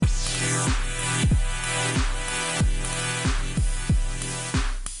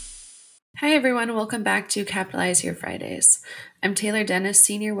Hi, everyone. Welcome back to Capitalize Your Fridays. I'm Taylor Dennis,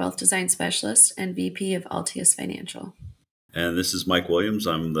 Senior Wealth Design Specialist and VP of Altius Financial. And this is Mike Williams.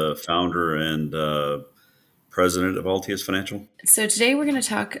 I'm the founder and president of Altius Financial. So today we're going to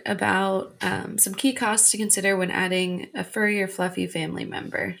talk about some key costs to consider when adding a furry or fluffy family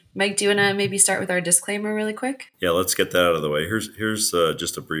member. Mike, do you want to maybe start with our disclaimer really quick? Yeah, let's get that out of the way. Here's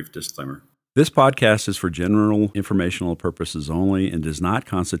just a brief disclaimer. This podcast is for general informational purposes only and does not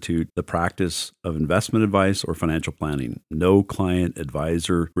constitute the practice of investment advice or financial planning. No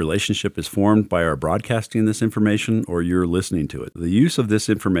client-advisor relationship is formed by our broadcasting this information or your listening to it. The use of this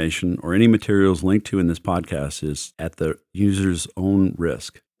information or any materials linked to in this podcast is at the user's own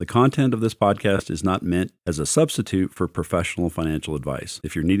risk. The content of this podcast is not meant as a substitute for professional financial advice.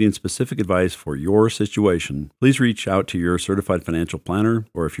 If you're needing specific advice for your situation, please reach out to your certified financial planner,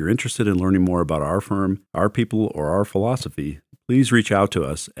 or if you're interested in learning more about our firm, our people, or our philosophy, please reach out to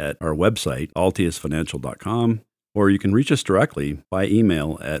us at our website, altiusfinancial.com, or you can reach us directly by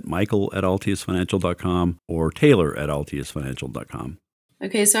email at michael@altiusfinancial.com or taylor@altiusfinancial.com.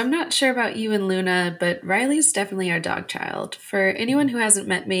 Okay, so I'm not sure about you and Luna, but Riley's definitely our dog child. For anyone who hasn't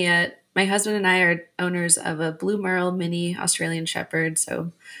met me yet, my husband and I are owners of a Blue Merle mini Australian Shepherd.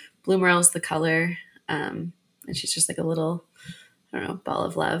 So Blue Merle's the color, and she's just like a little, ball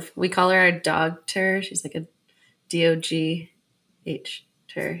of love. We call her our dog tur. She's like a DOGH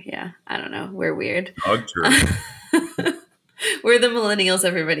tur. Yeah, I don't know. We're weird. Dog tur. We're the millennials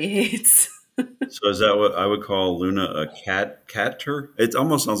everybody hates. So is that what I would call Luna, a cat tur? It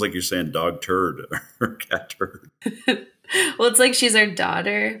almost sounds like you're saying dog turd or cat turd. Well, it's like she's our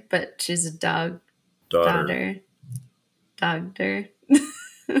daughter, but she's a dog. Daughter. Dogter.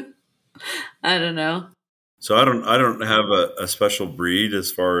 I don't know. So I don't have a special breed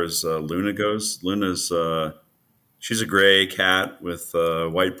as far as Luna goes. Luna's she's a gray cat with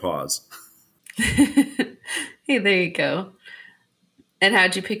white paws. Hey, there you go. And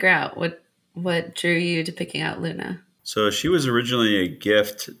how'd you pick her out? What drew you to picking out Luna? So she was originally a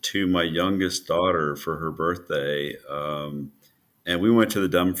gift to my youngest daughter for her birthday. And we went to the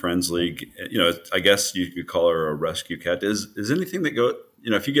Dumb Friends League. I guess you could call her a rescue cat. Is anything that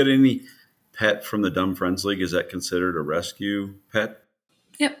if you get any pet from the Dumb Friends League, is that considered a rescue pet?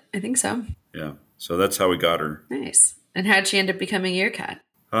 Yep, I think so. Yeah. So that's how we got her. Nice. And how'd she end up becoming your cat?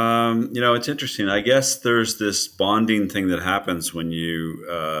 It's interesting. I guess there's this bonding thing that happens when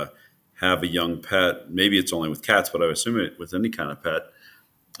you have a young pet. Maybe it's only with cats, but I assume it with any kind of pet.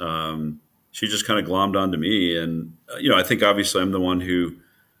 She just kind of glommed onto me. And, I think obviously I'm the one who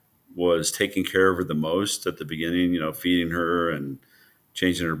was taking care of her the most at the beginning, feeding her and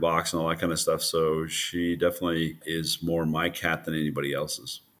changing her box and all that kind of stuff. So she definitely is more my cat than anybody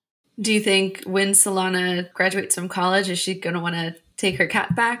else's. Do you think when Solana graduates from college, is she going to want to take her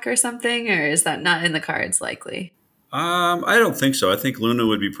cat back or something? Or is that not in the cards likely? I don't think so. I think Luna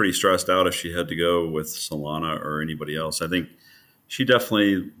would be pretty stressed out if she had to go with Solana or anybody else. I think she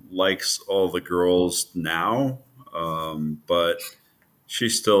definitely likes all the girls now, but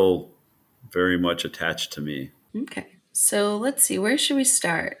she's still very much attached to me. Okay. So let's see. Where should we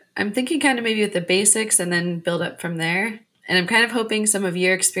start? I'm thinking kind of maybe with the basics and then build up from there. And I'm kind of hoping some of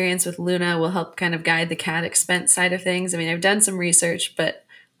your experience with Luna will help kind of guide the cat expense side of things. I mean, I've done some research, but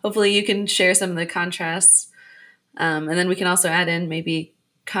hopefully you can share some of the contrasts. And then we can also add in maybe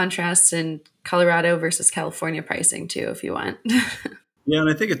contrasts in Colorado versus California pricing too, if you want. Yeah, and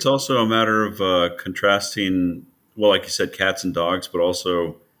I think it's also a matter of contrasting, well, like you said, cats and dogs, but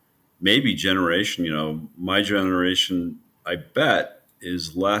also maybe generation. My generation, I bet,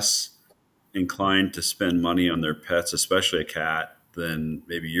 is less inclined to spend money on their pets, especially a cat, than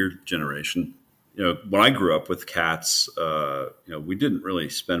maybe your generation. When I grew up with cats, we didn't really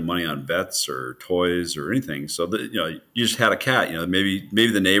spend money on vets or toys or anything. So you just had a cat. Maybe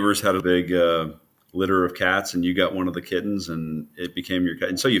the neighbors had a big litter of cats, and you got one of the kittens, and it became your cat.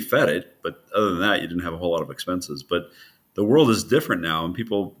 And so you fed it, but other than that, you didn't have a whole lot of expenses. But the world is different now, and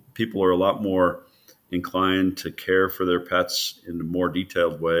people are a lot more inclined to care for their pets in a more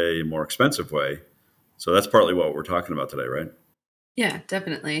detailed way, a more expensive way. So that's partly what we're talking about today, right? Yeah,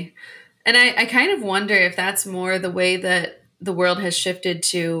 definitely. And I kind of wonder if that's more the way that the world has shifted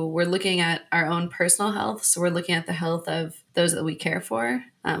to, we're looking at our own personal health. So we're looking at the health of those that we care for,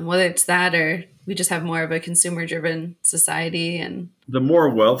 whether it's that or we just have more of a consumer-driven society. And the more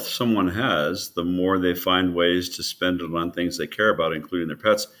wealth someone has, the more they find ways to spend it on things they care about, including their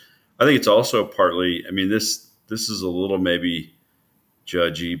pets. I think it's also partly, this is a little maybe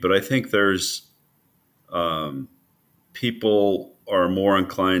judgy, but I think there's people are more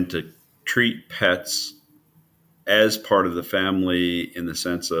inclined to treat pets as part of the family in the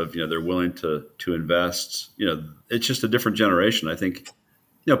sense of, they're willing to invest. It's just a different generation. I think,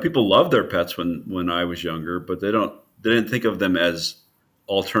 people love their pets when I was younger, but they didn't think of them as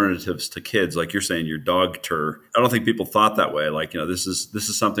alternatives to kids. Like you're saying, your dog tour. I don't think people thought that way. Like, this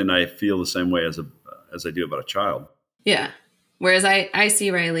is something I feel the same way as I do about a child. Yeah. Whereas I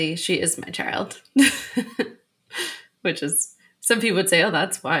see Riley, she is my child, which is, some people would say, oh,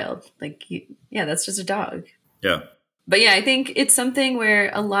 that's wild. Like, yeah, that's just a dog. Yeah. But yeah, I think it's something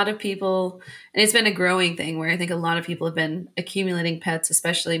where a lot of people, and it's been a growing thing where I think a lot of people have been accumulating pets,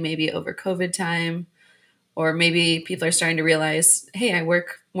 especially maybe over COVID time, or maybe people are starting to realize, hey, I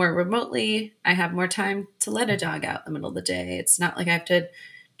work more remotely. I have more time to let a dog out in the middle of the day. It's not like I have to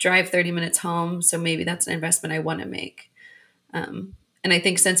drive 30 minutes home. So maybe that's an investment I want to make. And I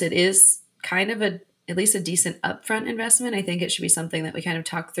think since it is kind of at least a decent upfront investment, I think it should be something that we kind of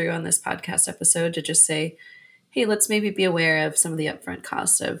talk through on this podcast episode to just say, hey, let's maybe be aware of some of the upfront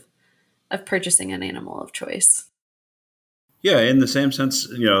costs of purchasing an animal of choice. Yeah, in the same sense,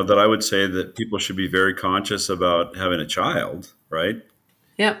 that I would say that people should be very conscious about having a child, right?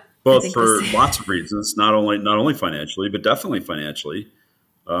 Yep. Both for lots of reasons, not only financially, but definitely financially.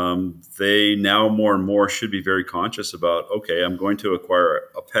 They now more and more should be very conscious about, okay, I'm going to acquire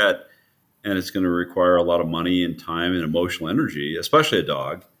a pet and it's going to require a lot of money and time and emotional energy, especially a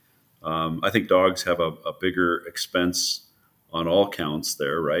dog. I think dogs have a bigger expense on all counts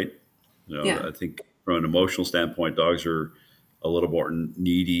there, right? Yeah. I think from an emotional standpoint, dogs are a little more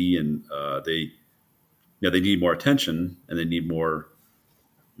needy, and they need more attention and they need more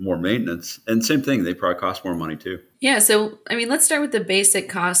maintenance. And same thing, they probably cost more money too. Yeah. So, I mean, let's start with the basic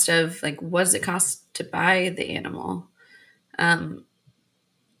cost of like, what does it cost to buy the animal?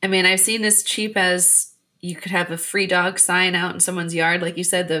 I mean, I've seen as cheap as you could have a free dog sign out in someone's yard. Like you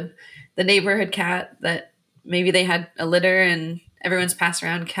said, the neighborhood cat that maybe they had a litter and everyone's passed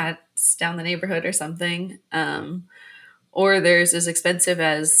around cats down the neighborhood or something. Or there's as expensive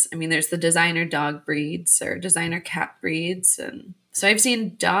as, I mean, there's the designer dog breeds or designer cat breeds. And so I've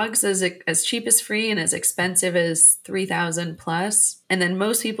seen dogs as cheap as free and as expensive as $3,000 plus. And then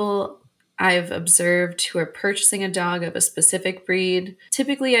most people I've observed who are purchasing a dog of a specific breed,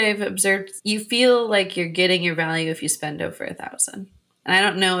 typically I've observed you feel like you're getting your value if you spend over $1,000. And I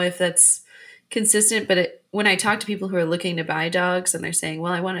don't know if that's consistent, but when I talk to people who are looking to buy dogs and they're saying,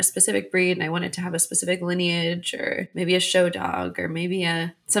 well, I want a specific breed and I want it to have a specific lineage or maybe a show dog or maybe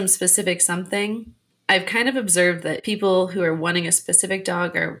some specific something, I've kind of observed that people who are wanting a specific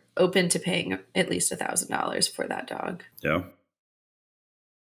dog are open to paying at least $1,000 for that dog. Yeah.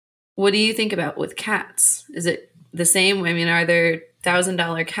 What do you think about with cats? Is it the same? I mean, are there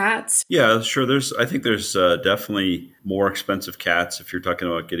 $1,000 cats? Yeah, sure. I think there's definitely more expensive cats if you're talking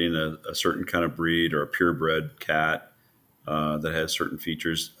about getting a certain kind of breed or a purebred cat that has certain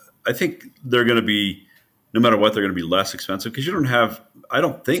features. I think they're going to be, no matter what, they're going to be less expensive because you don't have, I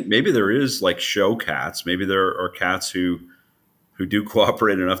don't think, maybe there is like show cats. Maybe there are cats who do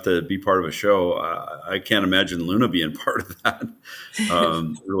cooperate enough to be part of a show. I can't imagine Luna being part of that,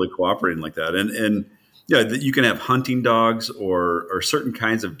 really cooperating like that. And yeah, you can have hunting dogs or certain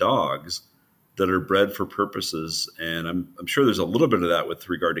kinds of dogs that are bred for purposes. And I'm sure there's a little bit of that with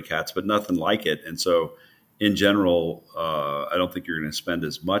regard to cats, but nothing like it. And so in general, I don't think you're going to spend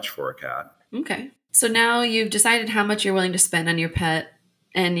as much for a cat. Okay. So now you've decided how much you're willing to spend on your pet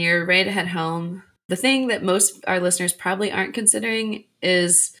and you're ready to head home. The thing that most of our listeners probably aren't considering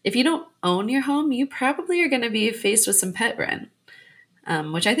is if you don't own your home, you probably are going to be faced with some pet rent,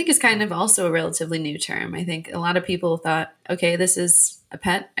 which I think is kind of also a relatively new term. I think a lot of people thought, okay, this is a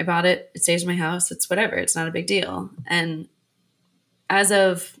pet. I bought it. It stays in my house. It's whatever. It's not a big deal. And as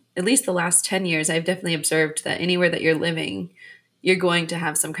of at least the last 10 years, I've definitely observed that anywhere that you're living, you're going to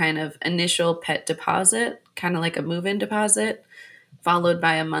have some kind of initial pet deposit, kind of like a move-in deposit, followed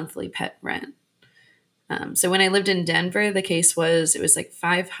by a monthly pet rent. So when I lived in Denver, the case was, it was like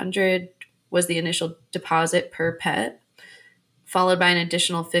 $500 was the initial deposit per pet, followed by an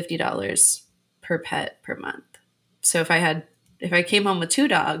additional $50 per pet per month. So if I came home with 2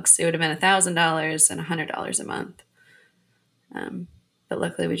 dogs, it would have been $1,000 and $100 a month. But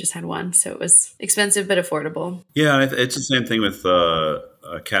luckily we just had one. So it was expensive, but affordable. Yeah. It's the same thing with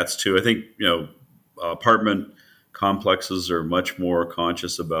cats too. I think, apartment complexes are much more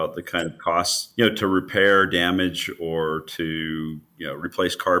conscious about the kind of costs, to repair damage or to,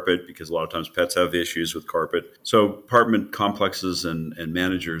 replace carpet, because a lot of times pets have issues with carpet. So apartment complexes and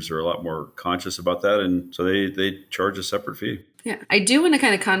managers are a lot more conscious about that. And so they charge a separate fee. Yeah. I do want to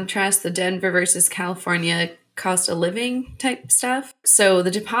kind of contrast the Denver versus California cost of living type stuff. So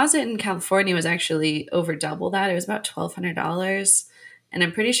the deposit in California was actually over double that. It was about $1,200. And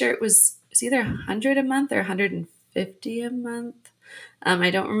I'm pretty sure it was either 100 a month or 150 a month.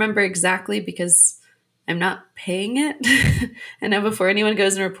 I don't remember exactly because I'm not paying it. And now before anyone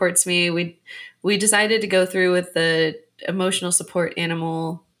goes and reports me, we decided to go through with the emotional support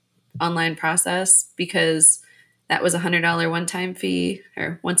animal online process because that was $100 one-time fee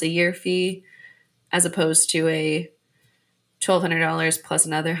or once a year fee, as opposed to a $1,200 plus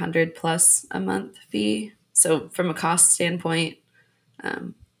another 100 plus a month fee. So from a cost standpoint,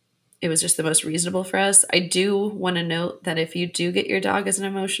 it was just the most reasonable for us. I do want to note that if you do get your dog as an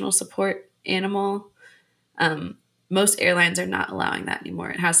emotional support animal, most airlines are not allowing that anymore.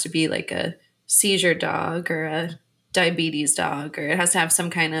 It has to be like a seizure dog or a diabetes dog, or it has to have some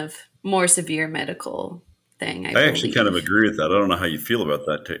kind of more severe medical thing. I actually kind of agree with that. I don't know how you feel about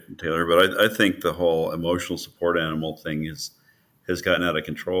that, Taylor, but I think the whole emotional support animal thing has gotten out of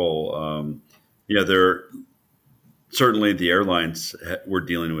control. There certainly the airlines were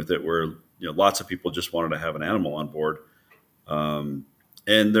dealing with it where lots of people just wanted to have an animal on board, and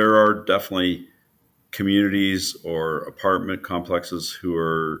there are definitely communities or apartment complexes who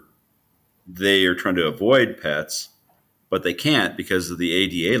are trying to avoid pets, but they can't because of the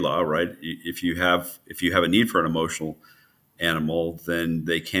ADA law, right? If you have a need for an emotional animal, then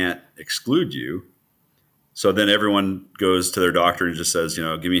they can't exclude you. So then everyone goes to their doctor and just says,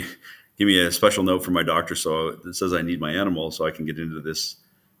 give me a special note from my doctor so it says I need my animal so I can get into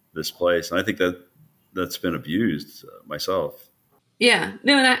this place. And I think that's been abused myself. Yeah,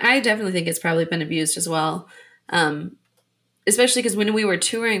 no, and I definitely think it's probably been abused as well. Especially because when we were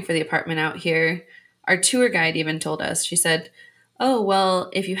touring for the apartment out here, our tour guide even told us, she said, oh, well,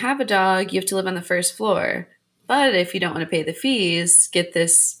 if you have a dog, you have to live on the first floor. But if you don't want to pay the fees, get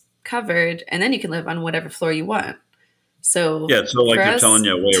this covered, and then you can live on whatever floor you want. So yeah, so like they're telling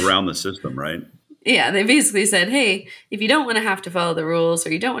you a way around the system, right? Yeah, they basically said, hey, if you don't want to have to follow the rules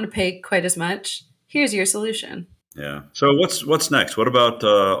or you don't want to pay quite as much, here's your solution. Yeah. So what's next? What about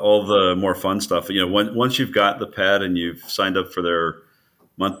all the more fun stuff? Once you've got the pet and you've signed up for their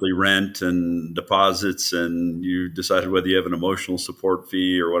monthly rent and deposits, and you decided whether you have an emotional support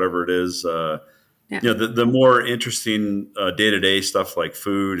fee or whatever it is. The more interesting day-to-day stuff like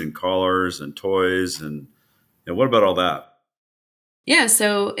food and collars and toys, and what about all that? Yeah.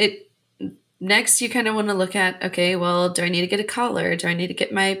 So next you kind of want to look at, okay, well, do I need to get a collar? Do I need to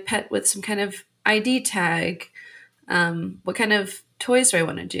get my pet with some kind of ID tag? What kind of toys do I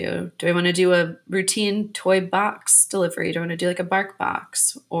want to do? Do I want to do a routine toy box delivery? Do I want to do like a bark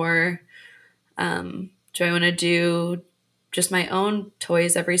box? Or do I want to do just my own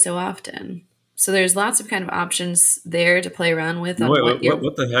toys every so often? So there's lots of kind of options there to play around with.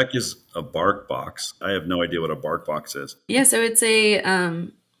 What the heck is a bark box? I have no idea what a bark box is. Yeah, so it's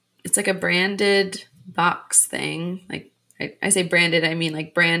it's like a branded box thing. Like I say branded, I mean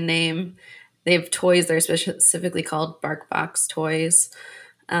like brand name. They have toys that are specifically called BarkBox toys.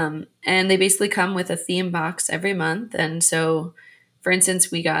 And they basically come with a theme box every month. And so, for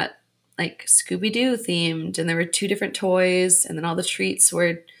instance, we got like Scooby-Doo themed, and there were 2 different toys, and then all the treats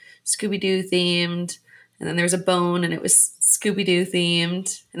were Scooby-Doo themed. And then there was a bone, and it was Scooby-Doo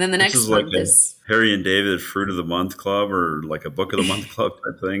themed. And then the next month is Harry and David Fruit of the Month Club, or like a Book of the Month Club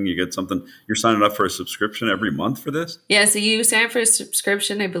type thing. You get something. You're signing up for a subscription every month for this? Yeah, so you sign up for a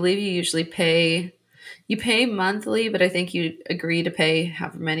subscription. I believe you usually pay monthly, but I think you agree to pay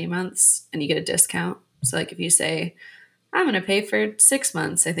however many months, and you get a discount. So like if you say, I'm going to pay for 6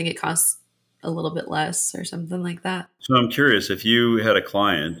 months, I think it costs a little bit less or something like that. So I'm curious, if you had a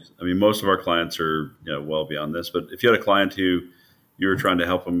client, I mean, most of our clients are well beyond this, but if you had a client who you were trying to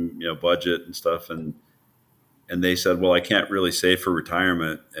help them budget and stuff, and they said, well, I can't really save for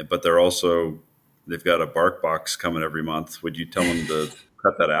retirement, but they've got a bark box coming every month, would you tell them to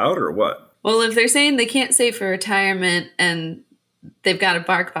cut that out or what? Well, if they're saying they can't save for retirement and they've got a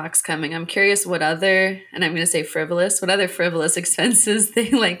bark box coming, I'm curious what other frivolous expenses they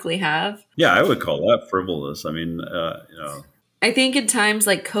likely have. Yeah, I would call that frivolous. I mean, I think in times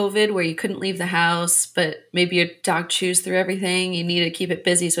like COVID where you couldn't leave the house, but maybe your dog chews through everything, you need to keep it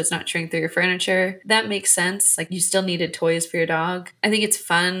busy so it's not chewing through your furniture. That makes sense. Like you still needed toys for your dog. I think it's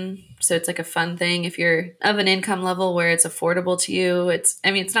fun. So it's like a fun thing. If you're of an income level where it's affordable to you, it's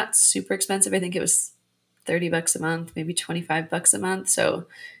not super expensive. I think it was $30 a month, maybe $25 a month. So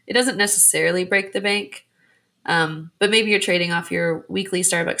it doesn't necessarily break the bank. But maybe you're trading off your weekly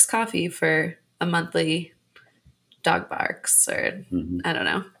Starbucks coffee for a monthly dog barks, or I don't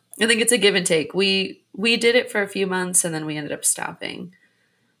know. I think it's a give and take. We did it for a few months and then we ended up stopping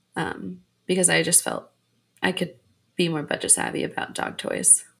because I just felt I could be more budget savvy about dog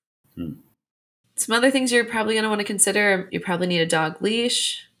toys. Hmm. Some other things you're probably going to want to consider, you probably need a dog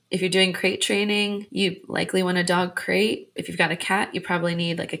leash. If you're doing crate training, you likely want a dog crate. If you've got a cat, you probably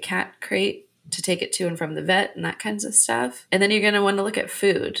need like a cat crate to take it to and from the vet and that kinds of stuff. And then you're going to want to look at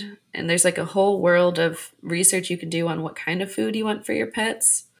food. And there's like a whole world of research you can do on what kind of food you want for your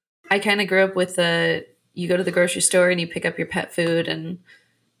pets. I kind of grew up with you go to the grocery store and you pick up your pet food and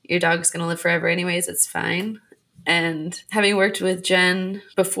your dog's going to live forever anyways. It's fine. And having worked with Jen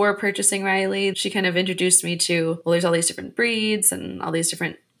before purchasing Riley, she kind of introduced me to, well, there's all these different breeds and all these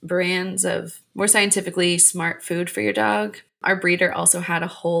different brands of more scientifically smart food for your dog. Our breeder also had a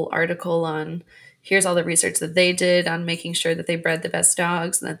whole article on here's all the research that they did on making sure that they bred the best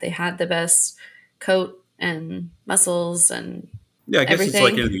dogs and that they had the best coat and muscles and yeah, I guess everything.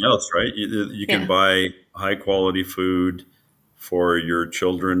 It's like anything else, right? You can buy high quality food for your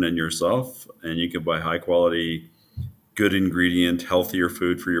children and yourself, and you can buy high quality, good ingredient, healthier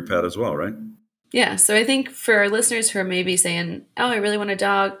food for your pet as well, right? Yeah. So I think for our listeners who are maybe saying, oh, I really want a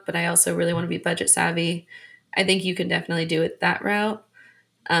dog, but I also really want to be budget savvy, I think you can definitely do it that route.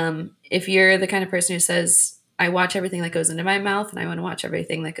 If you're the kind of person who says, I watch everything that goes into my mouth and I want to watch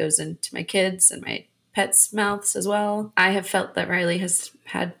everything that goes into my kids and my pets' mouths as well, I have felt that Riley has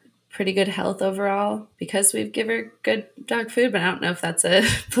had pretty good health overall because we've given her good dog food, but I don't know if that's a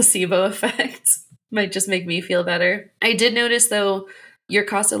placebo effect. Might just make me feel better. I did notice, though, your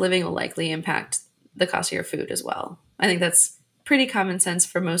cost of living will likely impact the cost of your food as well. I think that's pretty common sense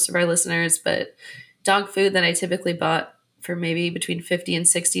for most of our listeners, but dog food that I typically bought for maybe between $50 and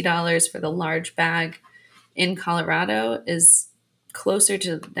 $60 for the large bag in Colorado is closer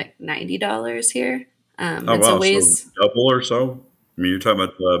to like $90 here. Oh, wow. So double or so? I mean, you're talking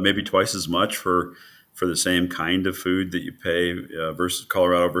about maybe twice as much for the same kind of food that you pay versus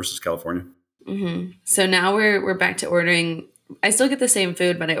Colorado versus California. Mm-hmm. So now we're back to ordering. I still get the same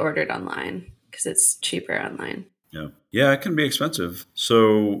food, but I order it online because it's cheaper online. Yeah, it can be expensive.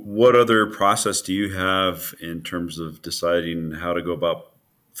 So what other process do you have in terms of deciding how to go about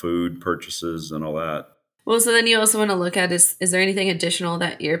food purchases and all that? Well, so then you also want to look at is there anything additional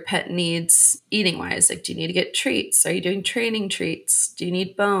that your pet needs eating wise? Like, do you need to get treats? Are you doing training treats? Do you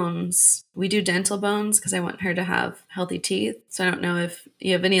need bones? We do dental bones because I want her to have healthy teeth. So I don't know if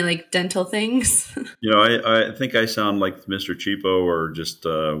you have any like dental things. I think I sound like Mr. Cheapo or just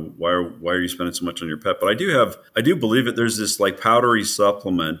why are you spending so much on your pet? But I do believe that there's this like powdery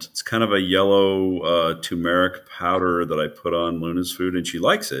supplement. It's kind of a yellow turmeric powder that I put on Luna's food, and she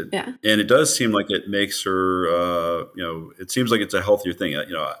likes it. Yeah, and it does seem like it makes her. It seems like it's a healthier thing.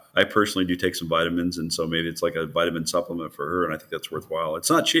 I personally do take some vitamins, and so maybe it's like a vitamin supplement for her, and I think that's worthwhile. It's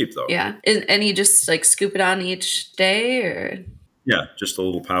not cheap though. Yeah, and you just like scoop it on each day, or yeah, just a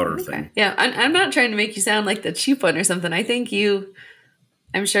little powder thing. Yeah, I'm not trying to make you sound like the cheap one or something. I think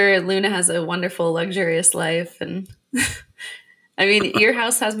I'm sure Luna has a wonderful, luxurious life, and I mean, your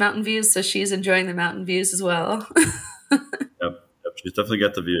house has mountain views, so she's enjoying the mountain views as well. Yep, she's definitely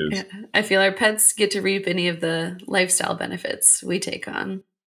got the views. Yeah, I feel our pets get to reap any of the lifestyle benefits we take on.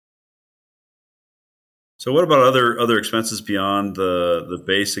 So what about other expenses beyond the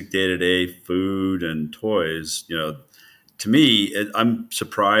basic day-to-day food and toys? To me, I'm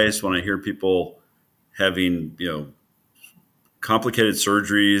surprised when I hear people having, complicated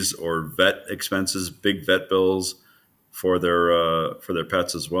surgeries or vet expenses, big vet bills for their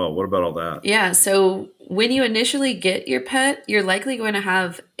pets as well. What about all that? Yeah. So when you initially get your pet, you're likely going to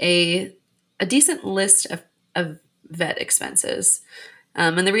have a decent list of vet expenses.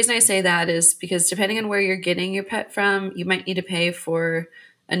 And the reason I say that is because depending on where you're getting your pet from, you might need to pay for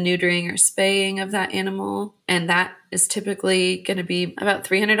a neutering or spaying of that animal. And that is typically going to be about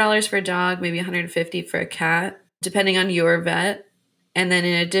 $300 for a dog, maybe $150 for a cat, depending on your vet. And then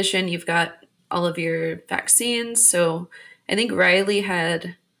in addition, you've got all of your vaccines. So I think Riley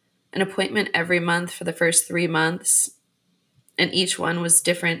had an appointment every month for the first 3 months. And each one was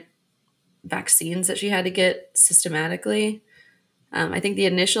different vaccines that she had to get systematically. I think the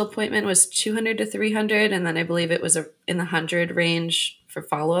initial appointment was $200 to $300, and then I believe it was in the $100 range for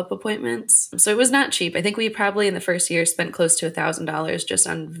follow-up appointments. So it was not cheap. I think we probably in the first year spent close to $1,000 just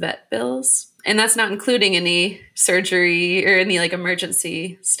on vet bills. And that's not including any surgery or any like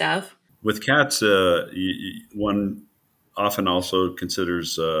emergency stuff. With cats, one often also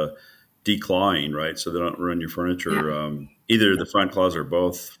considers declawing, right? So they don't ruin your furniture. Yeah. Either the front claws or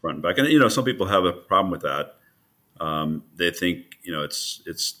both, front and back. And, some people have a problem with that. They think,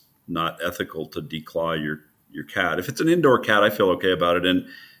 it's not ethical to declaw your cat. If it's an indoor cat, I feel okay about it. And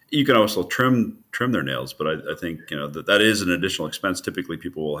You can also trim their nails, but I think that is an additional expense typically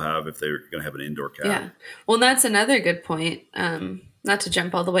people will have if they're going to have an indoor cat. Yeah. Well, that's another good point. Not to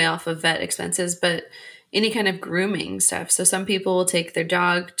jump all the way off of vet expenses, but any kind of grooming stuff. So some people will take their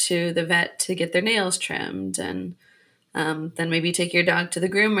dog to the vet to get their nails trimmed, and then maybe take your dog to the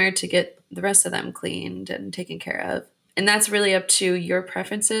groomer to get the rest of them cleaned and taken care of. And that's really up to your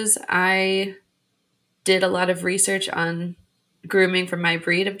preferences. I did a lot of research on grooming for my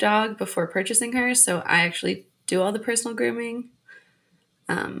breed of dog before purchasing her. So I actually do all the personal grooming.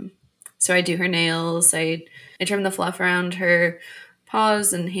 So I do her nails. I trim the fluff around her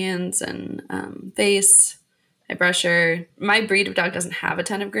paws and hands and face. I brush her. My breed of dog doesn't have a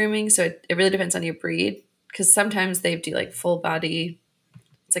ton of grooming, so it really depends on your breed, because sometimes they do like full body.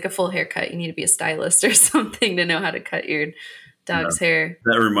 It's like a full haircut. You need to be a stylist or something to know how to cut your dog's hair.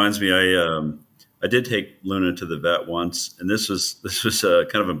 That reminds me, I did take Luna to the vet once, and this was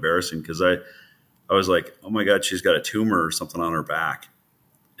kind of embarrassing because I was like, oh my God, she's got a tumor or something on her back.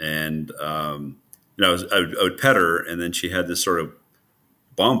 And, I would pet her, and then she had this sort of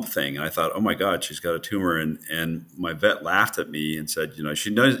bump thing. And I thought, oh my God, she's got a tumor. And my vet laughed at me and said, she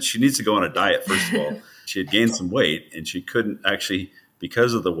knows she needs to go on a diet. First of all, she had gained some weight, and she couldn't actually,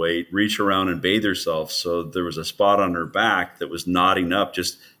 because of the weight, reach around and bathe herself. So there was a spot on her back that was knotting up.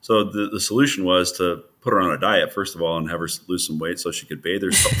 So the solution was to put her on a diet, first of all, and have her lose some weight so she could bathe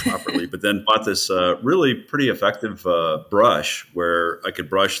herself properly. But then bought this really pretty effective brush where I could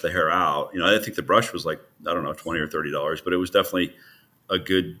brush the hair out. I think the brush was like, I don't know, $20 or $30, but it was definitely a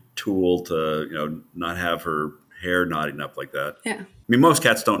good tool to, not have her hair knotting up like that. Yeah. I mean, most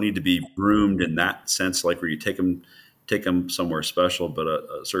cats don't need to be groomed in that sense, like where you take them somewhere special, but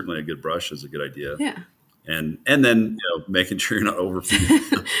certainly a good brush is a good idea. Yeah. And then making sure you're not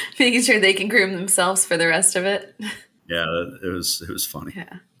overfeeding. Making sure they can groom themselves for the rest of it. Yeah, it was funny.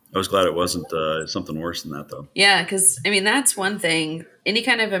 Yeah. I was glad it wasn't something worse than that, though. Yeah, because that's one thing. Any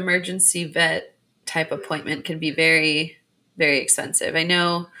kind of emergency vet type appointment can be very, very expensive. I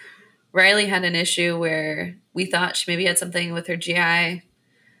know Riley had an issue where we thought she maybe had something with her GI.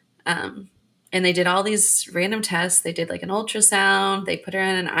 And they did all these random tests. They did like an ultrasound. They put her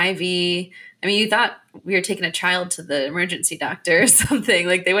on an IV. I mean, you thought we were taking a child to the emergency doctor or something.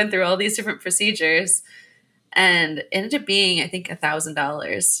 Like, they went through all these different procedures, and it ended up being, I think,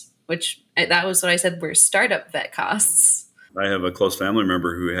 $1,000, which that was what I said were startup vet costs. I have a close family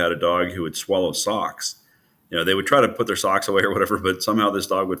member who had a dog who would swallow socks. They would try to put their socks away or whatever, but somehow this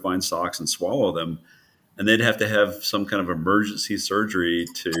dog would find socks and swallow them. And they'd have to have some kind of emergency surgery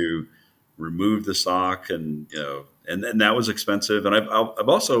to remove the sock, and that was expensive. And I've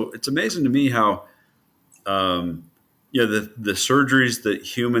also, it's amazing to me how, the surgeries that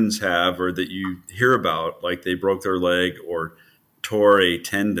humans have or that you hear about, like they broke their leg or tore a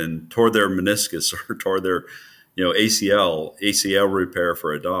tendon, tore their meniscus, or tore their, ACL repair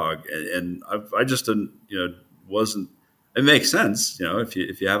for a dog. And I just didn't, wasn't, it makes sense.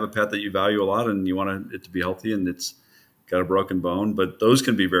 If you have a pet that you value a lot and you want it to be healthy and it's got a broken bone, but those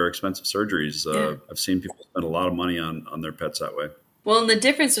can be very expensive surgeries. Yeah. I've seen people spend a lot of money on their pets that way. Well, and the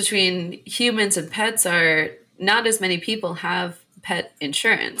difference between humans and pets are not as many people have pet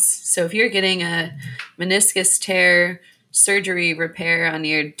insurance. So if you're getting a meniscus tear surgery repair on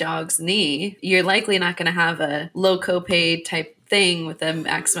your dog's knee, you're likely not going to have a low copay type thing with a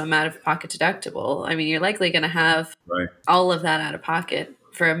maximum out of pocket deductible. I mean, you're likely going to have all of that out of pocket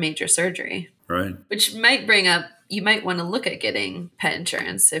for a major surgery. Right. Which might bring up, you might want to look at getting pet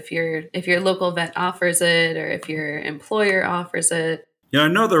insurance if your local vet offers it, or if your employer offers it. Yeah, I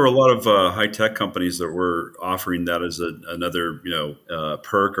know there were a lot of high-tech companies that were offering that as another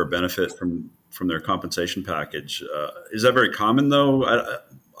perk or benefit from their compensation package. Is that very common, though?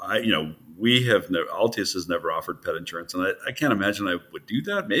 We have Altius has never offered pet insurance, and I can't imagine I would do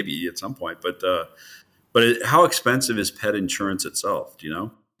that. Maybe at some point, but how expensive is pet insurance itself? Do you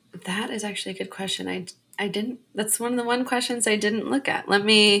know? That is actually a good question. I didn't. That's one of the questions I didn't look at. Let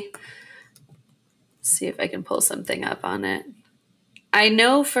me see if I can pull something up on it. I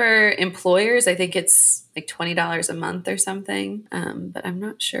know for employers, I think it's like $20 a month or something, but I'm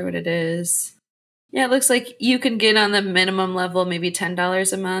not sure what it is. Yeah, it looks like you can get on the minimum level, maybe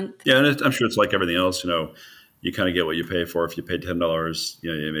 $10 a month. Yeah, and I'm sure it's like everything else. You kind of get what you pay for. If you pay $10,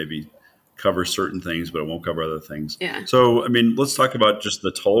 you maybe cover certain things, but it won't cover other things. Yeah. So, I mean, let's talk about just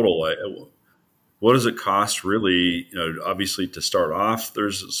the total. What does it cost really? Obviously to start off,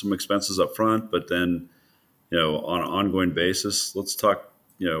 there's some expenses up front, but then, on an ongoing basis, let's talk,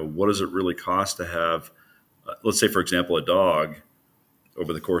 what does it really cost to have, let's say, for example, a dog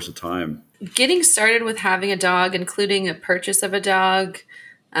over the course of time? Getting started with having a dog, including a purchase of a dog,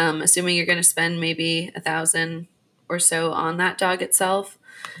 assuming you're going to spend maybe $1,000 or so on that dog itself,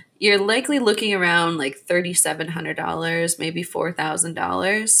 you're likely looking around like $3,700, maybe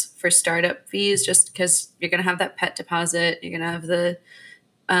 $4,000 for startup fees, just because you're going to have that pet deposit, you're going to have the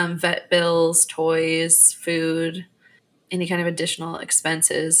vet bills, toys, food, any kind of additional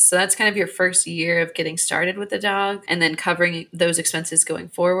expenses. So that's kind of your first year of getting started with the dog and then covering those expenses going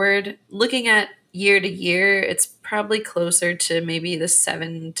forward. Looking at year to year, it's probably closer to maybe the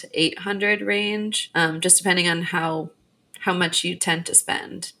 $700 to $800 range, just depending on how much you tend to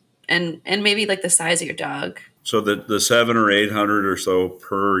spend and maybe like the size of your dog. So the 700 or 800 or so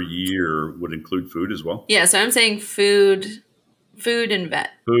per year would include food as well? Yeah, so I'm saying food and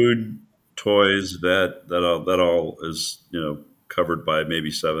vet. Food, toys, vet, that all is, covered by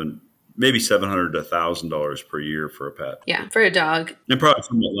maybe $700 to $1,000 per year for a pet. Yeah, for a dog. And probably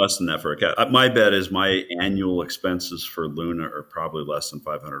somewhat less than that for a cat. My bet is my annual expenses for Luna are probably less than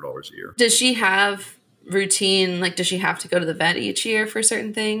 $500 a year. Does she have routine? Like, does she have to go to the vet each year for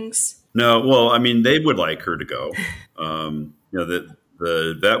certain things? No, well, I mean, they would like her to go.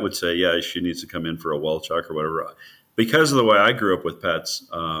 The vet would say, yeah, she needs to come in for a well check or whatever. Because of the way I grew up with pets,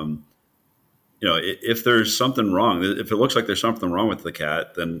 if there's something wrong, if it looks like there's something wrong with the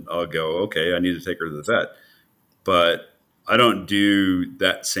cat, then I'll go, okay, I need to take her to the vet. But I don't do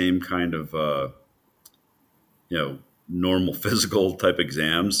that same kind of, normal physical type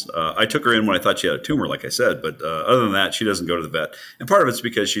exams. I took her in when I thought she had a tumor, like I said, but other than that, she doesn't go to the vet. And part of it's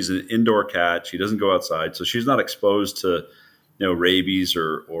because she's an indoor cat. She doesn't go outside. So she's not exposed to, rabies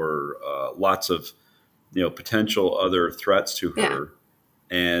or lots of, potential other threats to her.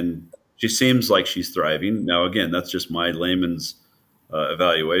 Yeah. And she seems like she's thriving. Now, again, that's just my layman's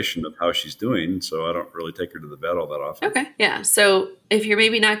evaluation of how she's doing. So I don't really take her to the vet all that often. Okay. Yeah. So if you're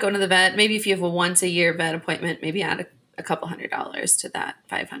maybe not going to the vet, maybe if you have a once a year vet appointment, maybe add a couple $100 to that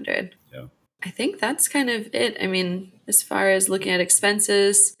 $500. Yeah. I think that's kind of it. I mean, as far as looking at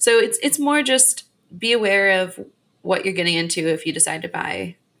expenses, so it's more just be aware of what you're getting into if you decide to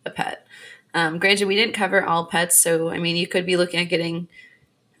buy a pet. Granted, we didn't cover all pets. So, I mean, you could be looking at getting,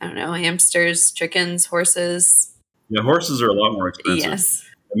 I don't know, hamsters, chickens, horses. Yeah, horses are a lot more expensive. Yes.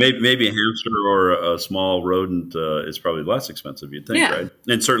 Maybe a hamster or a small rodent is probably less expensive, you'd think, right?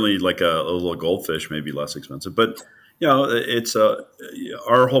 And certainly like a little goldfish may be less expensive. But, it's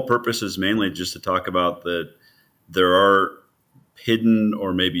our whole purpose is mainly just to talk about that there are hidden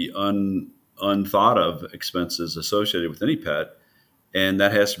or maybe unthought of expenses associated with any pet. And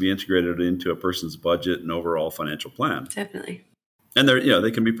that has to be integrated into a person's budget and overall financial plan. Definitely. And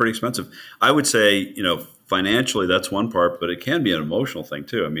they can be pretty expensive. I would say, financially, that's one part, but it can be an emotional thing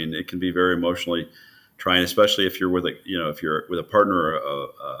too. I mean, it can be very emotionally trying, especially if you're with if you're with a partner or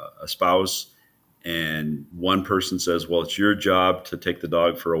a spouse, and one person says, well, it's your job to take the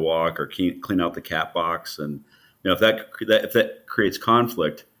dog for a walk or clean out the cat box. And, if that creates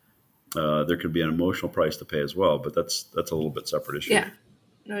conflict, there could be an emotional price to pay as well, but that's a little bit separate issue. Yeah,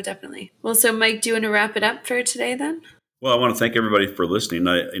 no, definitely. Well, so Mike, do you want to wrap it up for today then? Well, I want to thank everybody for listening.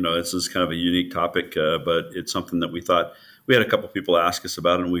 This is kind of a unique topic, but it's something that we thought we had a couple people ask us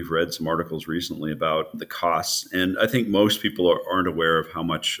about, and we've read some articles recently about the costs. And I think most people aren't aware of how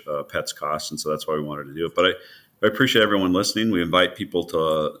much pets cost, and so that's why we wanted to do it. But I appreciate everyone listening. We invite people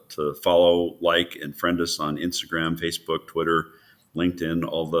to follow, like, and friend us on Instagram, Facebook, Twitter, LinkedIn,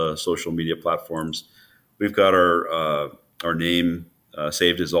 all the social media platforms. We've got our name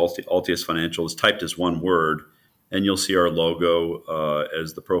saved as Altius Financial, is typed as one word, and you'll see our logo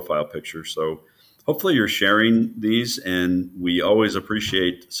as the profile picture. So hopefully you're sharing these, and we always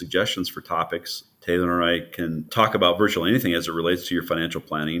appreciate suggestions for topics. Taylor and I can talk about virtually anything as it relates to your financial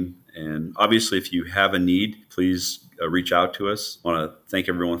planning. And obviously, if you have a need, please reach out to us. I want to thank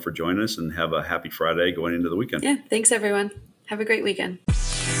everyone for joining us and have a happy Friday going into the weekend. Yeah, thanks everyone. Have a great weekend.